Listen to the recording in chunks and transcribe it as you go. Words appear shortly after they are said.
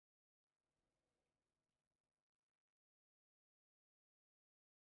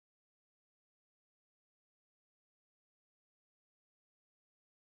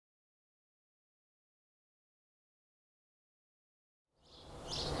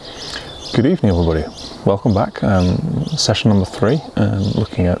Good evening, everybody. Welcome back. Session number 3,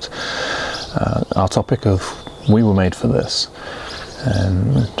 looking at our topic of We Were Made for This,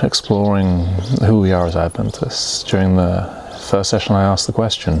 and exploring who we are as Adventists. During the first session I asked the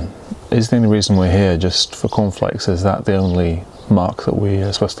question, is the only reason we're here just for cornflakes? Is that the only mark that we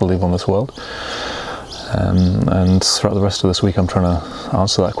are supposed to leave on this world? And throughout the rest of this week I'm trying to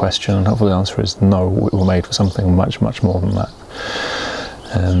answer that question, and hopefully the answer is no, we were made for something much, much more than that.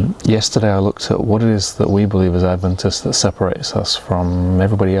 Yesterday I looked at what it is that we believe as Adventists that separates us from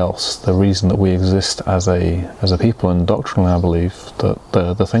everybody else, the reason that we exist as a people, and doctrinally I believe that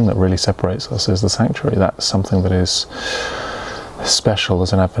the thing that really separates us is the sanctuary. That's something that is special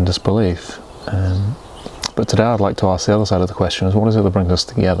as an Adventist belief. But today I'd like to ask the other side of the question, is what is it that brings us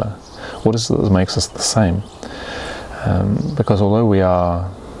together? What is it that makes us the same? Because although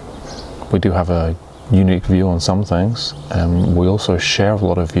we do have a unique view on some things, we also share a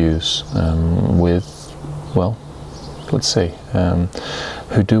lot of views with, well, let's see,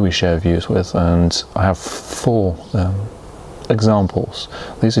 who do we share views with? And I have 4 examples.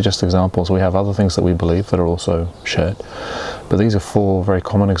 These are just examples. We have other things that we believe that are also shared, but these are 4 very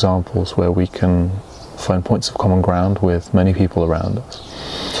common examples where we can find points of common ground with many people around us.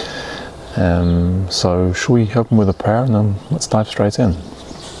 So shall we open with a prayer, and then let's dive straight in.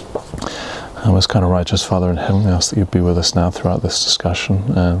 Most kind of righteous Father in heaven, we ask that you be with us now throughout this discussion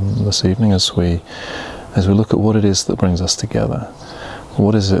this evening as we look at what it is that brings us together.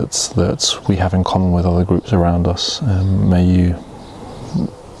 What is it that we have in common with other groups around us? May you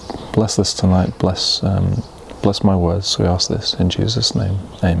bless this tonight, bless my words. We ask this in Jesus' name,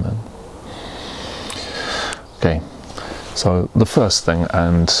 amen. Okay, so the first thing,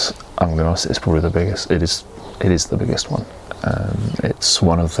 and I'm going to ask, it's probably the biggest, it is the biggest one. It's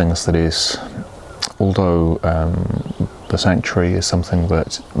one of the things that is, although the sanctuary is something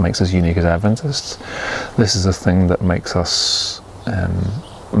that makes us unique as Adventists, this is a thing that makes us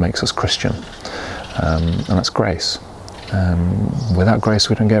Christian, and that's grace. Without grace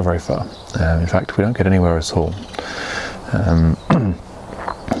we don't get very far. In fact, we don't get anywhere at all.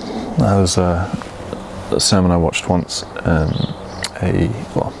 That was a sermon I watched once,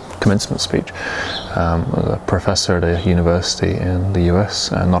 commencement speech. A professor at a university in the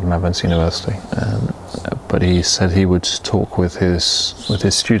US, not an Adventist university, but he said he would talk with his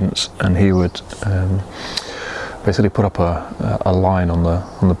students, and he would basically put up a line on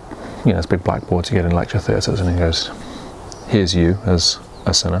the this big blackboard you get in lecture theatres, and he goes, here's you as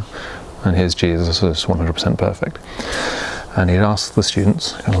a sinner, and here's Jesus as 100% perfect. And he'd ask the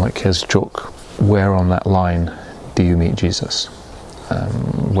students, kind of like, here's chalk, where on that line do you meet Jesus?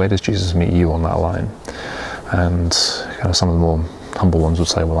 Where does Jesus meet you on that line? And kind of some of the more humble ones would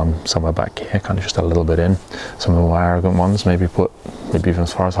say, well, I'm somewhere back here, kind of just a little bit in. Some of the more arrogant ones maybe even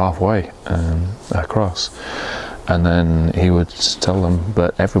as far as halfway across. And then he would tell them,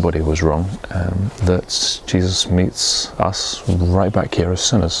 but everybody was wrong, that Jesus meets us right back here as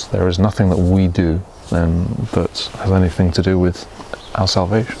sinners. There is nothing that we do that has anything to do with our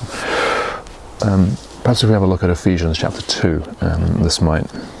salvation. Perhaps if we have a look at Ephesians chapter 2, this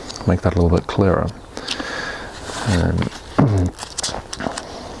might make that a little bit clearer.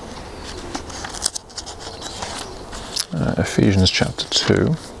 Ephesians chapter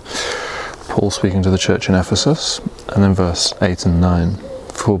 2, Paul speaking to the church in Ephesus, and then verse 8 and 9.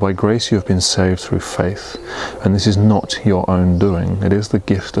 For by grace you have been saved through faith, and this is not your own doing, it is the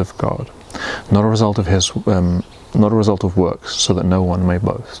gift of God, not a result of works, so that no one may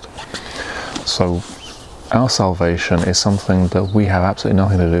boast. So our salvation is something that we have absolutely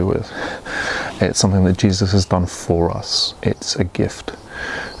nothing to do with. It's something that Jesus has done for us. It's a gift.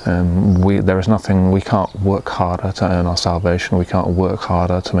 There is nothing, we can't work harder to earn our salvation. We can't work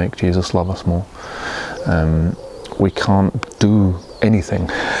harder to make Jesus love us more. We can't do anything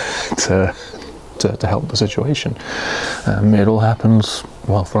to help the situation. It all happens,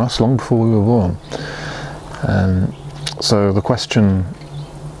 well, for us long before we were born. So the question,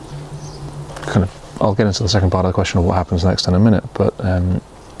 I'll get into the second part of the question of what happens next in a minute, but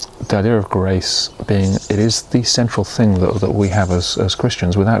the idea of grace being, it is the central thing that we have as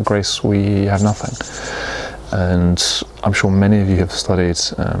Christians. Without grace we have nothing. And I'm sure many of you have studied,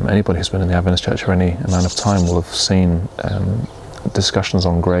 anybody who's been in the Adventist Church for any amount of time will have seen discussions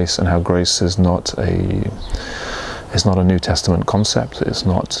on grace, and how grace is not a New Testament concept. It's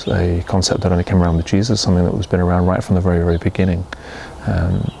not a concept that only came around with Jesus, something that was been around right from the very, very beginning.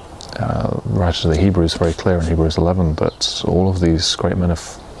 Writer of the Hebrews, very clear in Hebrews 11, that all of these great men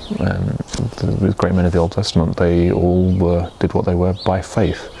of the Old Testament, they all did what they were by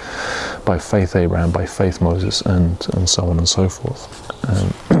faith. By faith Abraham, by faith Moses, and so on and so forth.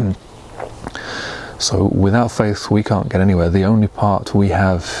 So without faith we can't get anywhere. The only part we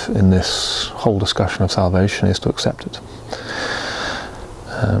have in this whole discussion of salvation is to accept it.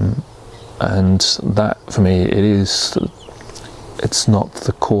 And that, for me, it's not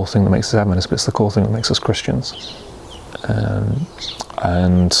the core thing that makes us Adventists, but it's the core thing that makes us Christians.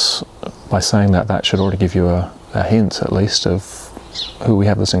 And by saying that, that should already give you a hint, at least, of who we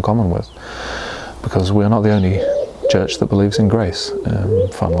have this in common with. Because we're not the only church that believes in grace,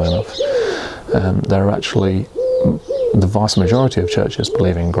 funnily enough. There are actually, the vast majority of churches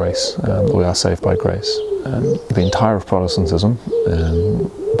believe in grace. We are saved by grace. The entire of Protestantism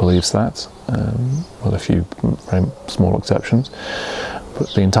believes that, with a few very small exceptions.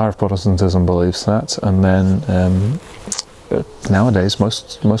 But the entire of Protestantism believes that, and then nowadays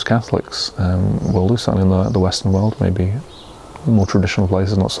most Catholics will do something in the Western world, maybe more traditional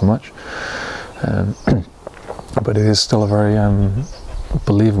places not so much. But it is still a very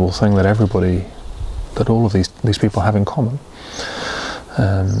believable thing that all of these people have in common.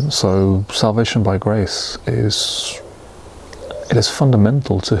 So salvation by grace is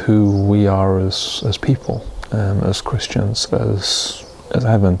fundamental to who we are as people, as Christians, as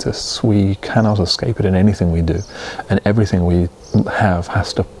Adventists. We cannot escape it in anything we do, and everything we have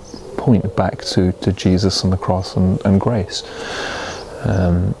has to point back to Jesus and the cross and grace.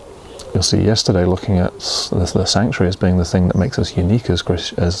 You'll see yesterday, looking at the sanctuary as being the thing that makes us unique as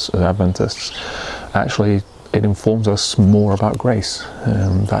Adventists, actually it informs us more about grace.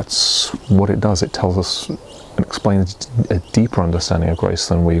 That's what it does. It tells us and explains a deeper understanding of grace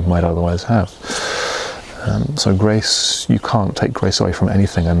than we might otherwise have. So grace, you can't take grace away from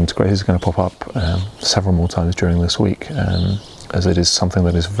anything, and grace is going to pop up several more times during this week, as it is something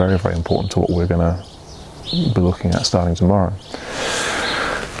that is very, very important to what we're going to be looking at starting tomorrow.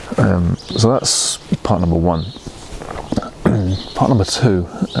 So that's part number one. Part number two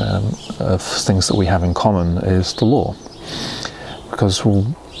of things that we have in common is the law. Because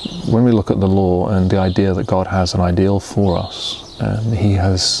when we look at the law and the idea that God has an ideal for us, He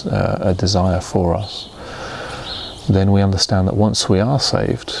has a desire for us, then we understand that once we are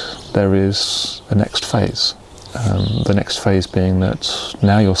saved, there is a next phase. The next phase being that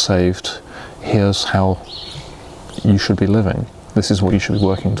now you're saved, here's how you should be living. This is what you should be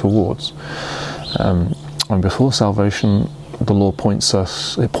working towards. And before salvation, the law points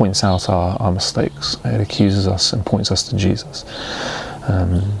out our mistakes. It accuses us and points us to Jesus.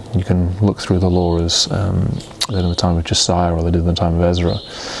 You can look through the law as they did in the time of Josiah, or they did in the time of Ezra.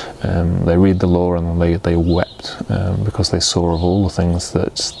 They read the law and they wept because they saw of all the things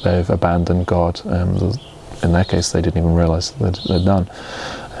that they've abandoned God. In their case, they didn't even realize that they'd done.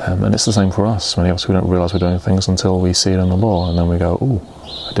 And it's the same for us. Many of us, we don't realize we're doing things until we see it in the law, and then we go, "Oh,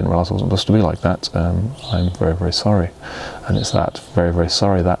 I didn't realize I wasn't supposed to be like that. I'm very, very sorry." And it's that very, very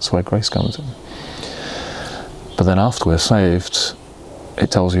sorry, that's where grace comes in. But then after we're saved,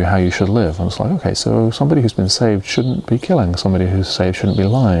 it tells you how you should live. And it's like, okay, so somebody who's been saved shouldn't be killing. Somebody who's saved shouldn't be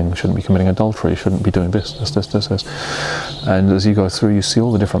lying, shouldn't be committing adultery, shouldn't be doing this. And as you go through, you see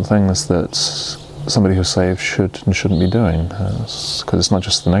all the different things that somebody who's saved should and shouldn't be doing. Because it's not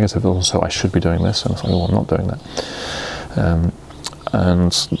just the negative, also I should be doing this, and it's like, oh, I'm not doing that.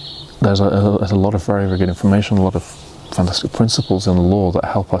 And there's a lot of very, very good information, a lot of fantastic principles in the law that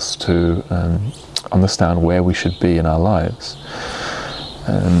help us to understand where we should be in our lives.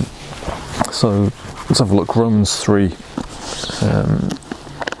 So let's have a look. Romans 3,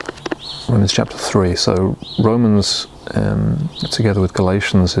 Romans chapter 3. So Romans, together with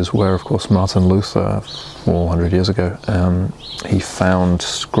Galatians, is where, of course, Martin Luther, 400 years ago, he found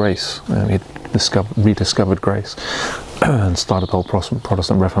grace. He rediscovered grace and started the whole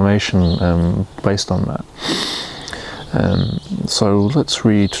Protestant Reformation based on that. So let's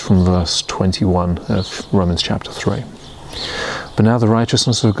read from verse 21 of Romans chapter 3. But now the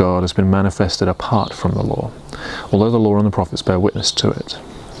righteousness of God has been manifested apart from the law, although the law and the prophets bear witness to it.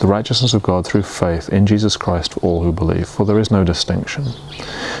 The righteousness of God through faith in Jesus Christ for all who believe, for there is no distinction.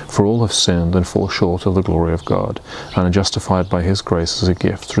 For all have sinned and fall short of the glory of God, and are justified by His grace as a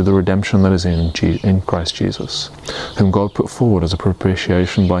gift through the redemption that is in Christ Jesus, whom God put forward as a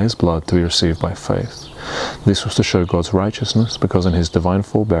propitiation by His blood to be received by faith. This was to show God's righteousness, because in His divine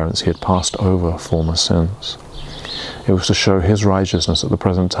forbearance He had passed over former sins. It was to show His righteousness at the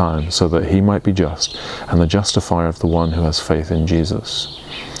present time, so that He might be just, and the justifier of the one who has faith in Jesus.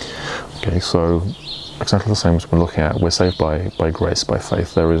 Okay, so exactly the same as we're looking at. We're saved by grace, by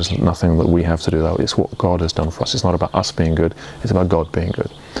faith. There is nothing that we have to do. It's what God has done for us. It's not about us being good, it's about God being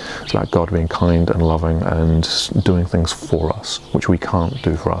good. It's about God being kind and loving and doing things for us, which we can't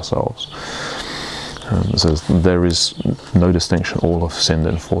do for ourselves. So there is no distinction. All have sinned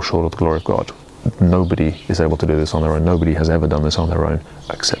and fall short of the glory of God. nobody is able to do this on their own. Nobody has ever done this on their own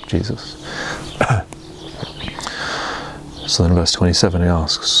except Jesus. So then in verse 27 he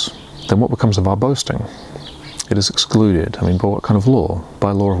asks, then what becomes of our boasting? It is excluded. I mean, by what kind of law?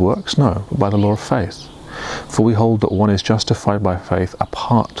 By law of works? No, but by the law of faith. For we hold that one is justified by faith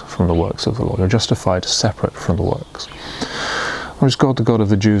apart from the works of the law. You're justified separate from the works. Or is God the God of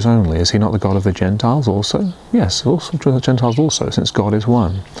the Jews only? Is he not the God of the Gentiles also? Yes, also to the Gentiles also, since God is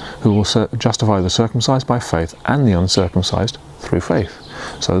one, who will justify the circumcised by faith and the uncircumcised through faith.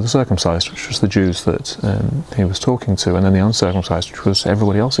 So the circumcised, which was the Jews that he was talking to, and then the uncircumcised, which was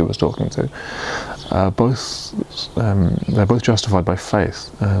everybody else he was talking to, they're both justified by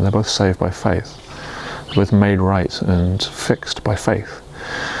faith. They're both saved by faith. They're both made right and fixed by faith.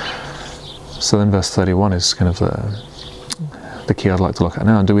 So then verse 31 is kind of the key I'd like to look at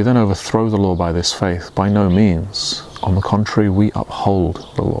now. Do we then overthrow the law by this faith? By no means. On the contrary, we uphold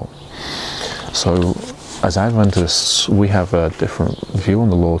the law. So as Adventists, we have a different view on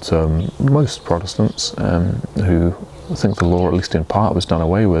the law to most Protestants who think the law, at least in part, was done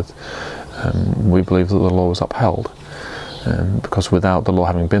away with. We believe that the law was upheld. Because without the law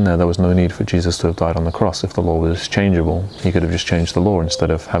having been there was no need for Jesus to have died on the cross. If the law was changeable, he could have just changed the law instead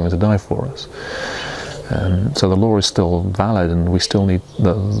of having to die for us. So the law is still valid, and we still need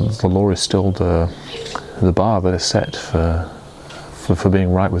the law is still the bar that is set for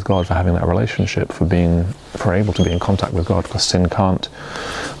being right with God, for having that relationship, for able to be in contact with God, because sin can't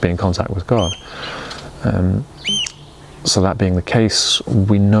be in contact with God. So that being the case,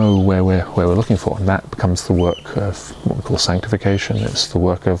 we know where we're looking for, and that becomes the work of what we call sanctification. It's the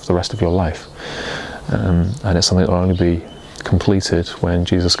work of the rest of your life, and it's something that will only be completed when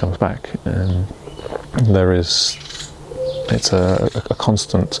Jesus comes back. It's a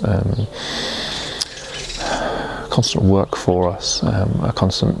constant work for us, a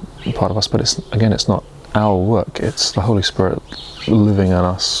constant part of us. But it's not our work. It's the Holy Spirit living in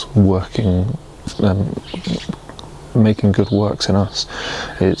us, working. Making good works in us.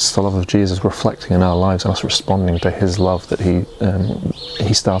 It's the love of Jesus reflecting in our lives and us responding to his love that he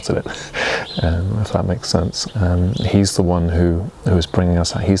started it, if that makes sense. He's the one who is bringing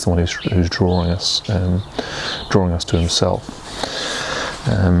us out. He's the one who's drawing us to himself.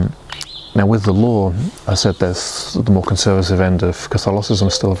 Now with the law, I said there's the more conservative end of Catholicism,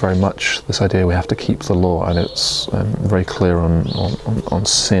 still very much this idea we have to keep the law, and it's very clear on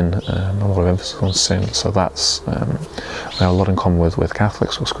sin, a lot of emphasis on sin. So that's we have a lot in common with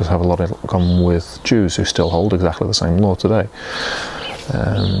Catholics, because we have a lot in common with Jews who still hold exactly the same law today.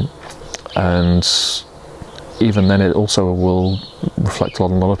 And even then it also will reflect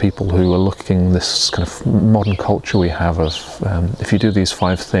on a lot of people who are looking this kind of modern culture we have of if you do these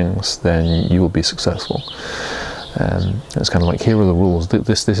 5 things then you will be successful. It's kind of like, here are the rules,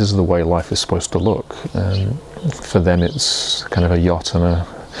 this is the way life is supposed to look. For them it's kind of a yacht and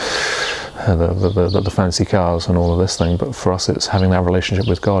the fancy cars and all of this thing, but for us it's having that relationship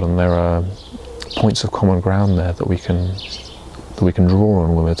with God, and there are points of common ground there that we can draw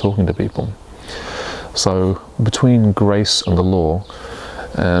on when we're talking to people. So between grace and the law,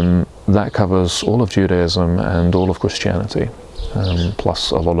 that covers all of Judaism and all of Christianity,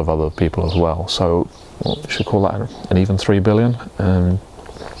 plus a lot of other people as well. So we should call that an even 3 billion,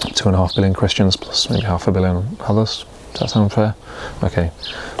 2.5 billion Christians plus maybe 500 million others. Does that sound fair? Okay,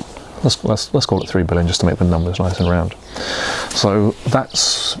 let's call it 3 billion just to make the numbers nice and round. So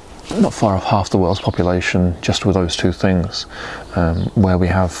that's not far off half the world's population just with those 2 things, where we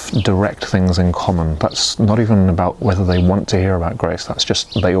have direct things in common. That's not even about whether they want to hear about grace, that's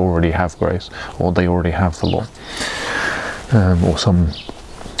just they already have grace, or they already have the law, or some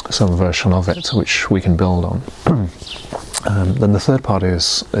version of it which we can build on. Then the third part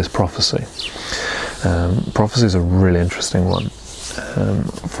is prophecy. Prophecy is a really interesting one.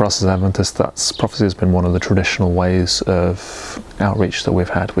 For us as Adventists, prophecy has been one of the traditional ways of outreach that we've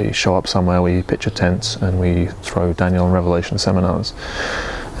had. We show up somewhere, we pitch a tent, and we throw Daniel and Revelation seminars.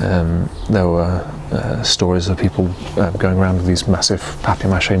 There were stories of people going around with these massive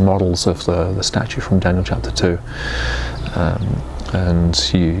papier-mâché models of the statue from Daniel chapter 2.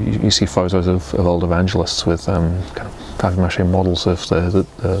 And you see photos of old evangelists with kind of papier-mâché models of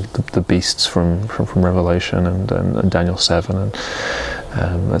the beasts from Revelation and Daniel 7, and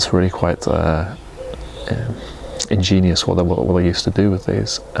that's really quite ingenious what they used to do with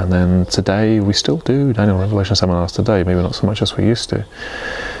these. And then today we still do Daniel and Revelation seminars today, maybe not so much as we used to.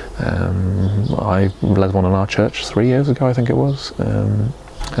 I led one in our church 3 years ago, I think it was,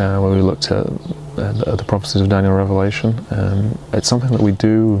 where we looked at the prophecies of Daniel and Revelation. It's something that we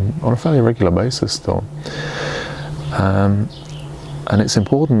do on a fairly regular basis still. And it's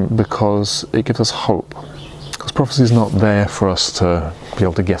important because it gives us hope. Because prophecy is not there for us to be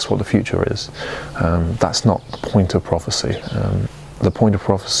able to guess what the future is. That's not the point of prophecy. The point of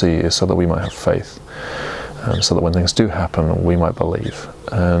prophecy is so that we might have faith. So that when things do happen, we might believe.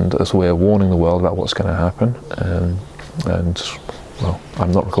 And as we're warning the world about what's going to happen, and well,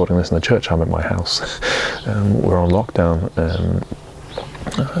 I'm not recording this in the church, I'm at my house. We're on lockdown,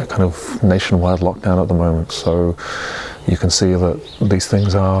 kind of nationwide lockdown at the moment. So you can see that these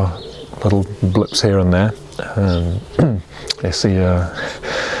things are little blips here and there. You see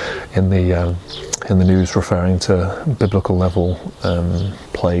in the news referring to biblical level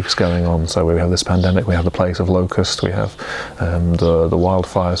plagues going on. So we have this pandemic, we have the plagues of locusts, we have the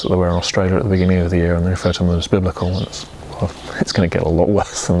wildfires that there were in Australia at the beginning of the year, and they refer to them as biblical. And it's going to get a lot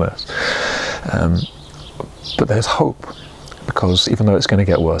worse than this. But there's hope, because even though it's going to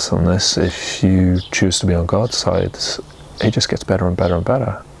get worse than this, if you choose to be on God's side, it just gets better and better and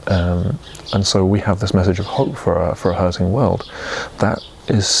better. And so we have this message of hope for a hurting world. That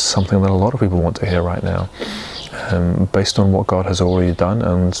is something that a lot of people want to hear right now, based on what God has already done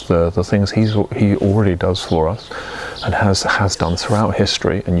and the things He already does for us and has done throughout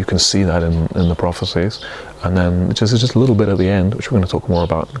history. And you can see that in the prophecies. And then just a little bit at the end, which we're going to talk more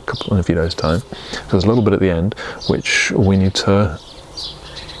about in a few days' time. So there's a little bit at the end which we need to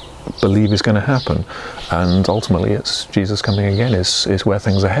believe is going to happen, and ultimately it's Jesus coming again is where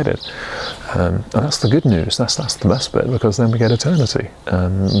things are headed, and that's the good news. That's the best bit, because then we get eternity,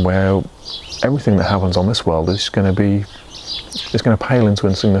 where everything that happens on this world is going to pale into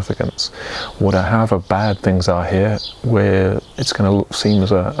insignificance. Whatever bad things are here, where it's going to seem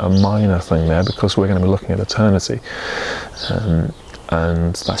as a minor thing there, because we're going to be looking at eternity,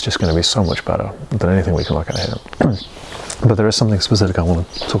 and that's just going to be so much better than anything we can look at here. But there is something specific I want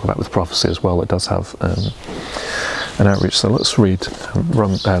to talk about with prophecy as well. It does have an outreach. So let's read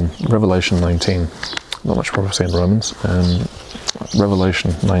Revelation 19. Not much prophecy in Romans.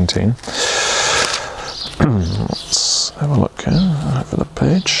 Revelation 19. Let's have a look over the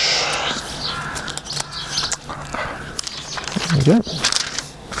page. There we go.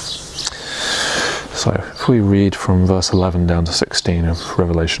 So if we read from verse 11 down to 16 of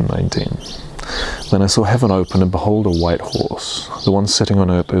Revelation 19. Then I saw heaven open, and behold, a white horse. The one sitting on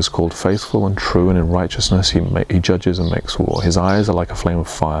it is called Faithful and True, and in righteousness he judges and makes war. His eyes are like a flame of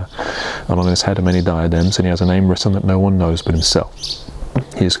fire, and on his head are many diadems, and he has a name written that no one knows but himself.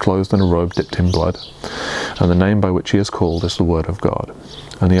 He is clothed in a robe dipped in blood, and the name by which he is called is the Word of God.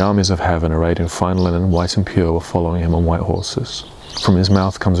 And the armies of heaven, arrayed in fine linen, white and pure, were following him on white horses. From his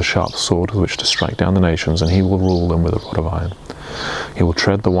mouth comes a sharp sword with which to strike down the nations, and he will rule them with a rod of iron. He will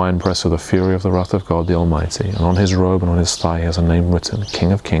tread the winepress of the fury of the wrath of God the Almighty, and on his robe and on his thigh he has a name written,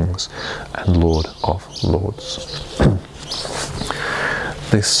 King of Kings and Lord of Lords.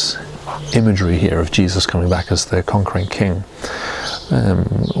 This imagery here of Jesus coming back as the conquering king,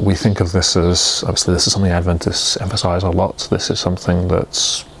 we think of this as, obviously this is something Adventists emphasize a lot. This is something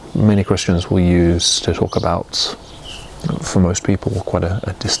that many Christians will use to talk about, for most people, quite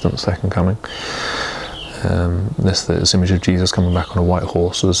a distant second coming. This image of Jesus coming back on a white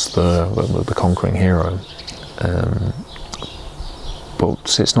horse as the conquering hero.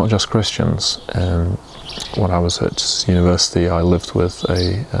 But it's not just Christians. When I was at university, I lived with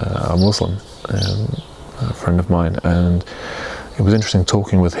a Muslim, a friend of mine, and it was interesting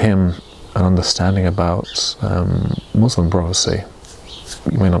talking with him and understanding about Muslim prophecy.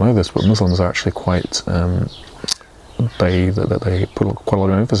 You may not know this, but Muslims are actually quite they put quite a lot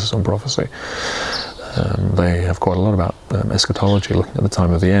of emphasis on prophecy. They have quite a lot about eschatology, looking at the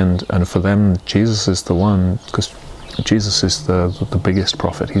time of the end, and for them Jesus is the one, because Jesus is the biggest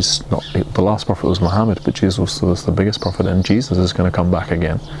prophet. He's not, the last prophet was Muhammad, but Jesus was the biggest prophet, and Jesus is going to come back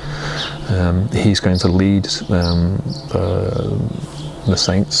again. He's going to lead the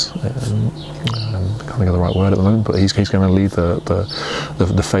saints, I can't think of the right word at the moment, but he's going to lead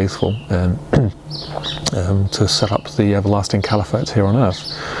the faithful to set up the everlasting caliphate here on earth.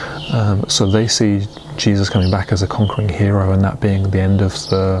 So they see Jesus coming back as a conquering hero, and that being the end of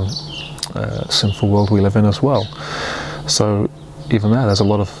the sinful world we live in as well. So even there's a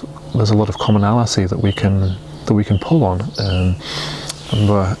lot of commonality that we can pull on. I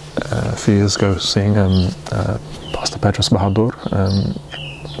remember a few years ago seeing Pastor Pedro Bahadur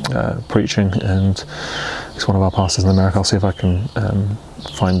preaching, and he's one of our pastors in America. I'll see if I can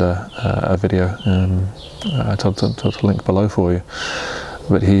find a video. I told to link below for you.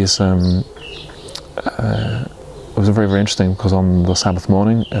 But he's was was very, very interesting because on the Sabbath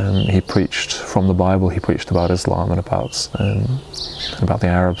morning he preached from the Bible. He preached about Islam and about the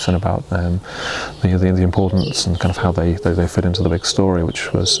Arabs and about the importance and kind of how they fit into the big story,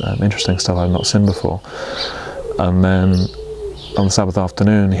 which was interesting stuff I've not seen before. And then on the Sabbath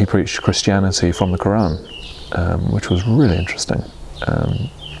afternoon he preached Christianity from the Quran, which was really interesting.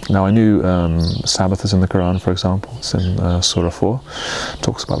 Now I knew Sabbath is in the Quran, for example. It's in Surah 4. It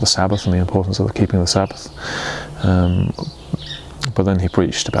talks about the Sabbath and the importance of keeping the Sabbath. But then he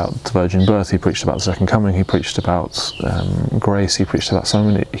preached about the virgin birth, he preached about the second coming, he preached about grace, he preached about so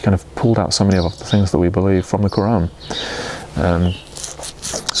many, he kind of pulled out so many of the things that we believe from the Quran.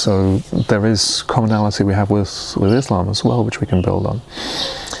 So there is commonality we have with Islam as well, which we can build on.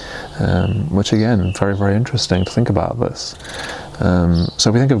 Which again, very, very interesting to think about this.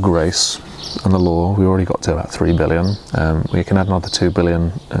 So we think of grace and the law. We already got to about 3 billion. We can add another 2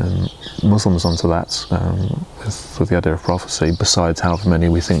 billion Muslims onto that with the idea of prophecy, besides however many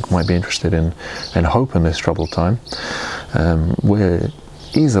we think might be interested in hope in this troubled time. We're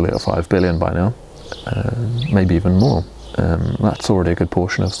easily at 5 billion by now, maybe even more. That's already a good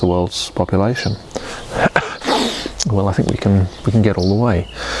portion of the world's population. Well, I think we can get all the way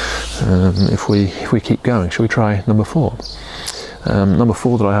if we keep going. Shall we try number 4? Number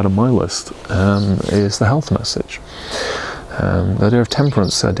 4 that I had on my list is the health message. The idea of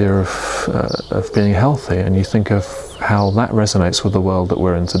temperance, the idea of being healthy, and you think of how that resonates with the world that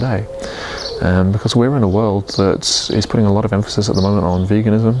we're in today. Because we're in a world that is putting a lot of emphasis at the moment on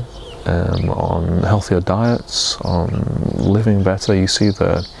veganism, on healthier diets, on living better. You see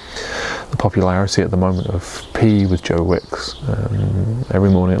the popularity at the moment of Pea with Joe Wicks every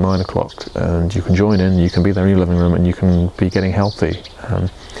morning at 9 o'clock, and you can join in, you can be there in your living room, and you can be getting healthy.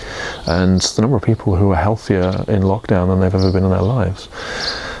 And the number of people who are healthier in lockdown than they've ever been in their lives.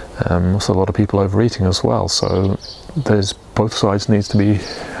 Also a lot of people overeating as well, so there's both sides needs to be,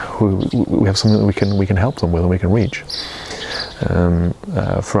 we have something that we can help them with and we can reach.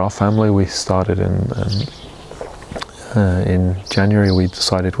 For our family, we started in January. We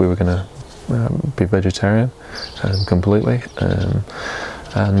decided we were going to be vegetarian completely,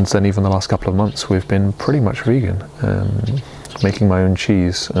 and then even the last couple of months we've been pretty much vegan, making my own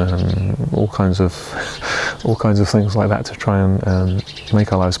cheese, all kinds of things like that to try and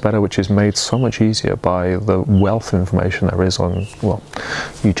make our lives better, which is made so much easier by the wealth of information there is on, well,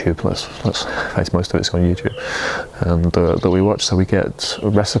 YouTube. Let's face, most of it's on YouTube, and that we watch. So we get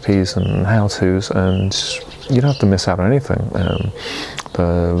recipes and how-tos, and you don't have to miss out on anything.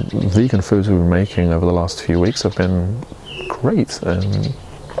 The vegan foods we've been making over the last few weeks have been great,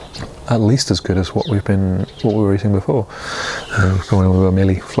 at least as good as what we were eating before, when we were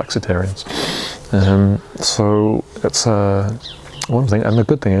merely flexitarians. So it's one thing, and the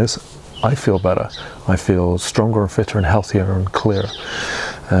good thing is I feel better. I feel stronger and fitter and healthier and clearer.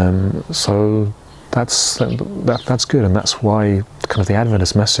 So that's good, and that's why kind of the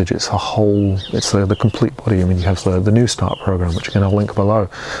Adventist message, it's the complete body. I mean, you have the New Start program, which again I'll link below.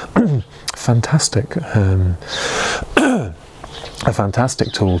 Fantastic. A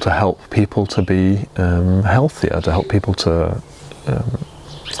fantastic tool to help people to be healthier, to help people to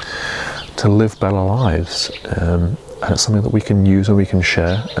live better lives, and it's something that we can use and we can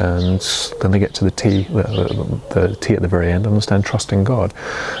share. And then they get to the T at the very end, understand trusting God,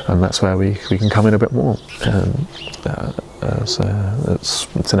 and that's where we can come in a bit more. It's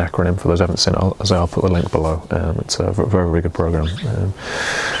an acronym for those who haven't seen it, as I'll put the link below. It's a very, very good program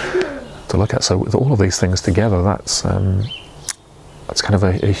to look at. So with all of these things together, that's kind of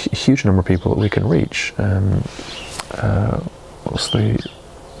a huge number of people that we can reach.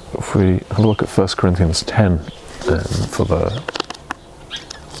 If we have a look at 1 Corinthians 10 for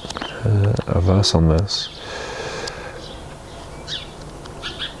a verse on this.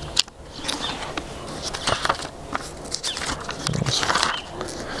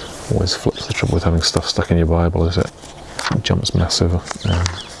 Always flips. The trouble with having stuff stuck in your Bible is it jumps massive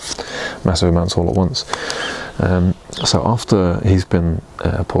amounts all at once. So after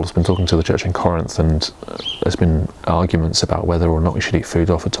Paul has been talking to the church in Corinth, and there's been arguments about whether or not we should eat food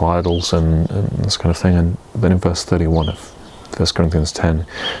offered to idols and this kind of thing, and then in verse 31 of 1 Corinthians 10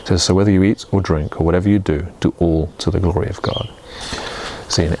 it says, "So whether you eat or drink or whatever you do all to the glory of God."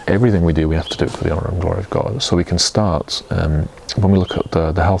 See, in everything we do, we have to do it for the honour and glory of God. So we can start, when we look at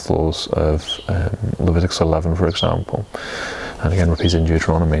the health laws of Leviticus 11, for example, and again repeated in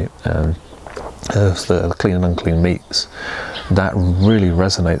Deuteronomy, the clean and unclean meats, that really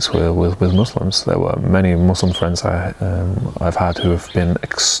resonates with Muslims. There were many Muslim friends I've had who have been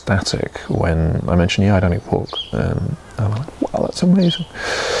ecstatic when I mentioned, I don't eat pork. I'm like, wow, that's amazing.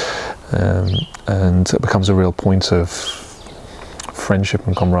 and it becomes a real point of friendship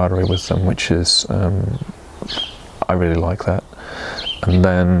and camaraderie with them, which is, I really like that. And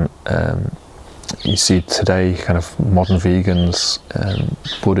then you see today kind of modern vegans,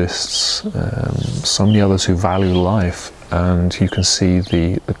 Buddhists, so many others who value life, and you can see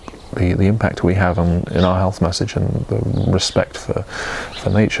the impact we have in our health message, and the respect for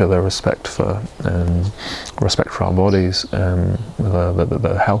nature, the respect for our bodies,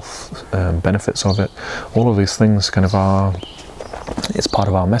 the health benefits of it. All of these things kind of it's part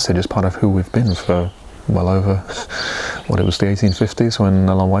of our message, it's part of who we've been for well over, it was the 1850s when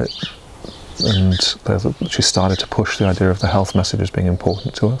Ellen White she started to push the idea of the health message as being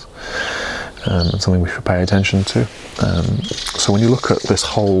important to us, and something we should pay attention to. So when you look at this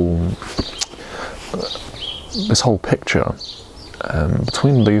whole picture,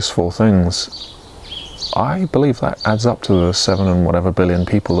 between these four things, I believe that adds up to the 7 and whatever billion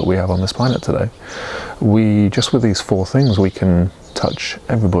people that we have on this planet today. Just with these four things, we can touch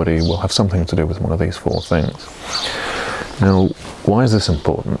everybody. Will have something to do with one of these four things. Now, why is this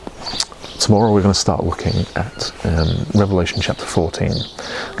important? Tomorrow we're going to start looking at Revelation chapter 14. We're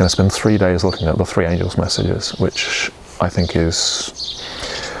going to spend 3 days looking at the three angels' messages, which I think it's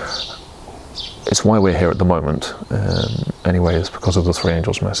why we're here at the moment. Anyway, it's because of the three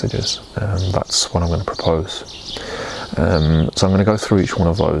angels' messages. That's what I'm going to propose. So I'm going to go through each one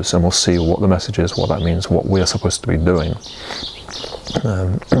of those, and we'll see what the message is, what that means, what we're supposed to be doing.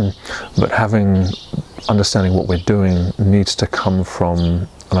 But understanding what we're doing needs to come from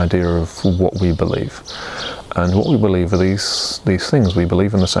an idea of what we believe. And what we believe are these things. We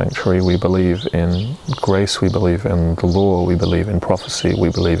believe in the sanctuary, we believe in grace, we believe in the law, we believe in prophecy, we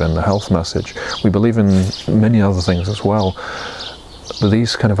believe in the health message, we believe in many other things as well. But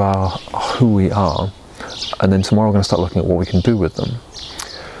these kind of are who we are. And then tomorrow we're going to start looking at what we can do with them.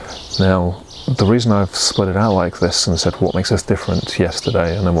 Now, the reason I've split it out like this and said what makes us different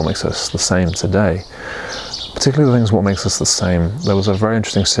yesterday and then what makes us the same today, particularly the things what makes us the same. There was a very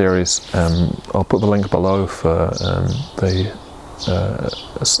interesting series, I'll put the link below for the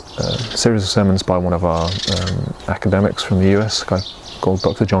series of sermons by one of our academics from the US, a guy called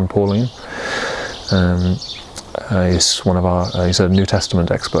Dr. John Pauline. He's a New Testament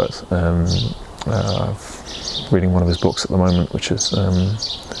expert. I'm reading one of his books at the moment, which is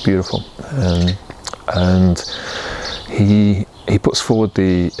beautiful, and he puts forward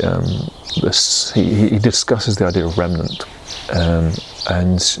he discusses the idea of remnant,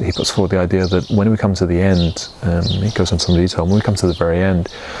 and he puts forward the idea that when we come to the end, he goes into some detail, when we come to the very end,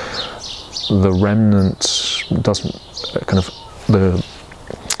 the remnant doesn't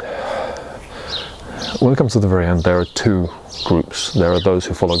when it comes to the very end, there are two groups. There are those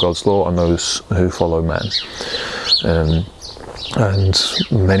who follow God's law and those who follow man. And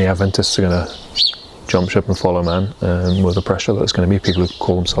many Adventists are going to jump ship and follow man, with the pressure that it's going to be people who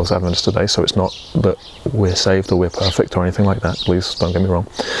call themselves Adventists today. So it's not that we're saved or we're perfect or anything like that, please don't get me wrong.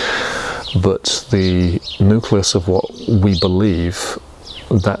 But the nucleus of what we believe,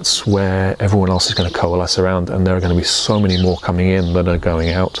 that's where everyone else is going to coalesce around, and there are going to be so many more coming in than are going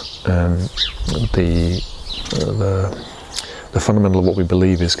out. The fundamental of what we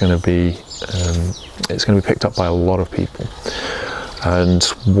believe is going to be it's going to be picked up by a lot of people. And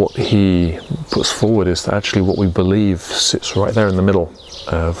what he puts forward is that actually what we believe sits right there in the middle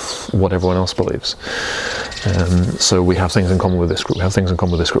of what everyone else believes. So we have things in common with this group, we have things in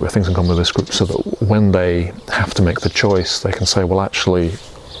common with this group, we have things in common with this group, so that when they have to make the choice, they can say, well, actually,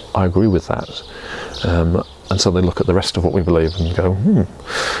 I agree with that. And so they look at the rest of what we believe and go,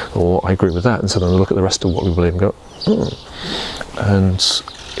 or I agree with that. And so then they look at the rest of what we believe and go, And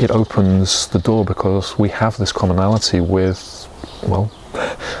it opens the door because we have this commonality with, well,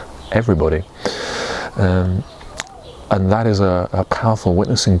 everybody. And that is a powerful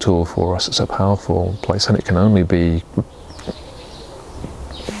witnessing tool for us. It's a powerful place, and it can only be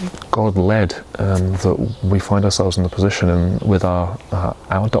God-led that we find ourselves in the position, and with our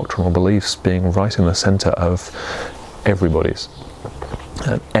doctrinal beliefs being right in the centre of everybody's.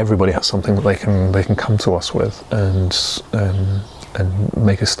 And everybody has something that they can come to us with and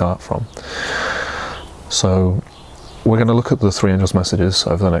make a start from. So we're going to look at the three angels' messages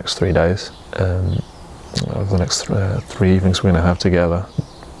over the next 3 days. Over the next 3 evenings we're going to have together.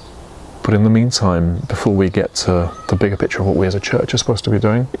 But in the meantime, before we get to the bigger picture of what we as a church are supposed to be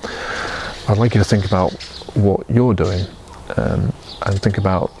doing, I'd like you to think about what you're doing, and think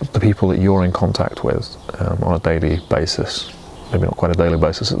about the people that you're in contact with on a daily basis. Maybe not quite a daily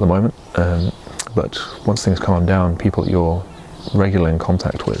basis at the moment, but once things calm down, people that you're regularly in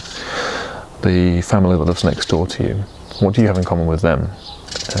contact with, the family that lives next door to you, what do you have in common with them?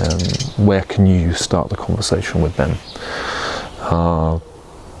 where can you start the conversation with them? How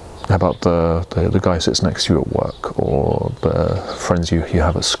about the guy who sits next to you at work, or the friends you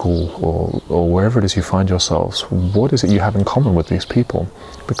have at school, or wherever it is you find yourselves? What is it you have in common with these people?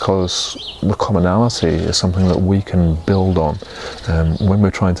 Because the commonality is something that we can build on when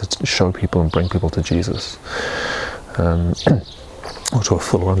we're trying to show people and bring people to Jesus, or to a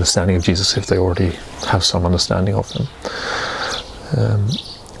fuller understanding of Jesus if they already have some understanding of him.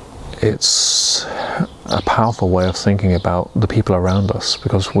 It's a powerful way of thinking about the people around us,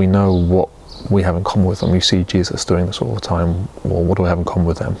 because we know what we have in common with them. You see Jesus doing this all the time. Well, what do I have in common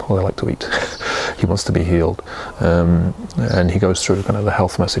with them? Well, they like to eat. He wants to be healed. And he goes through kind of the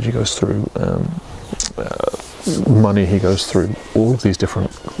health message. He goes through money. He goes through all of these different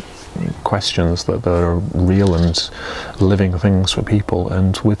questions that are real and living things for people.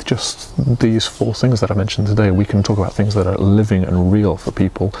 And with just these 4 things that I mentioned today, we can talk about things that are living and real for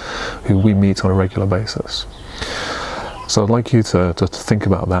people who we meet on a regular basis. So I'd like you to think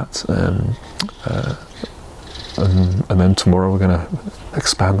about that, and then tomorrow we're going to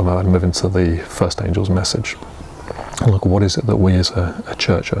expand on that and move into the first angel's message. Look, what is it that we as a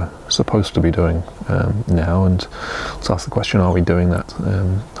church are supposed to be doing now? And let's ask the question, are we doing that?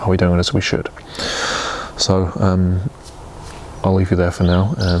 Are we doing it as we should? So I'll leave you there for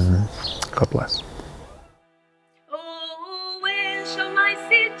now. God bless. Oh, when shall I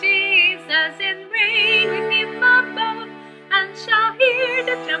see Jesus and reign with him above, and shall hear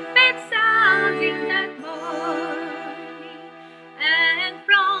the trumpet sounding that morning, and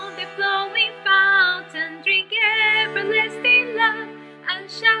from the flowing fountain drink everlasting love, and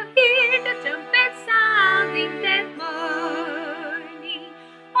shall hear the trumpet sounding that morning.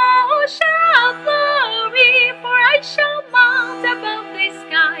 Oh, shout glory, for I shall mount above the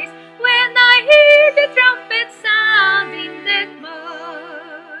skies, when I hear the trumpet sounding that morning.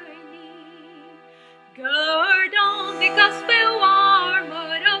 Gird on the gospel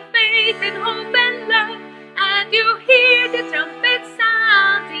armor of faith and hope and love, and you hear the trumpet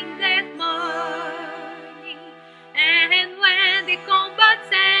sounding that morning. And when the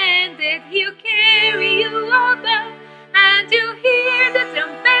combat's ended, he'll carry you above, and you hear the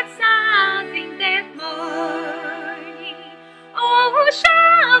trumpet sounding that morning. Oh,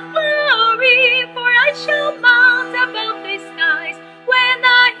 shout glory, for I shall mount above the skies, when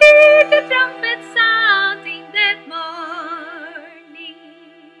I hear the trumpet sounding that morning.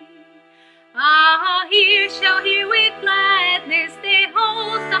 Ah, here shall hear with gladness the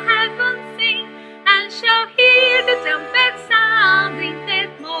hosts of heaven sing, and shall hear the trumpet sounding that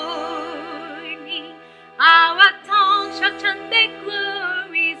morning. Our tongue shall chant the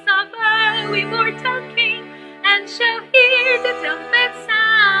glories of our immortal King, and shall hear the trumpet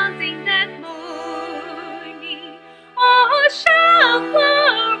sounding that morning. Oh, shout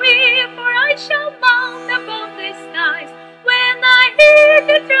glory, for I shall mount above the skies, when I hear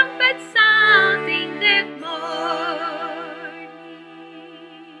the trumpet sounding that morning.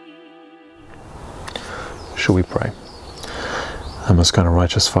 Shall we pray? Our most kind of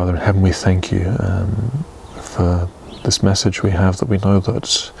righteous Father in heaven, we thank you for this message we have, that we know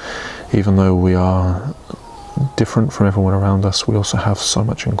that even though we are different from everyone around us, we also have so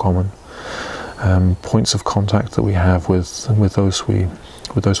much in common. Points of contact that we have with those we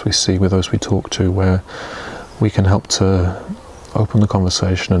see, with those we talk to, where we can help to open the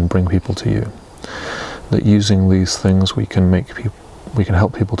conversation and bring people to you. That using these things we can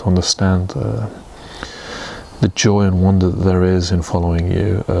help people to understand the joy and wonder that there is in following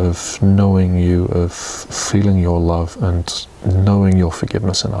you, of knowing you, of feeling your love and knowing your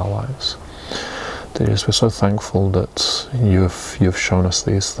forgiveness in our lives. That is, we're so thankful that you have shown us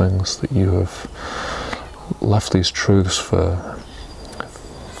these things, that you have left these truths for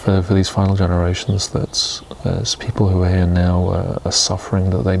these final generations, that as people who are here now are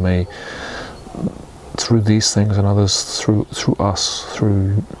suffering, that they may, through these things and others, through us,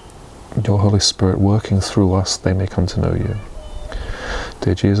 through your Holy Spirit working through us, they may come to know you.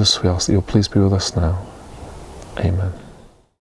 Dear Jesus, we ask that you'll please be with us now. Amen.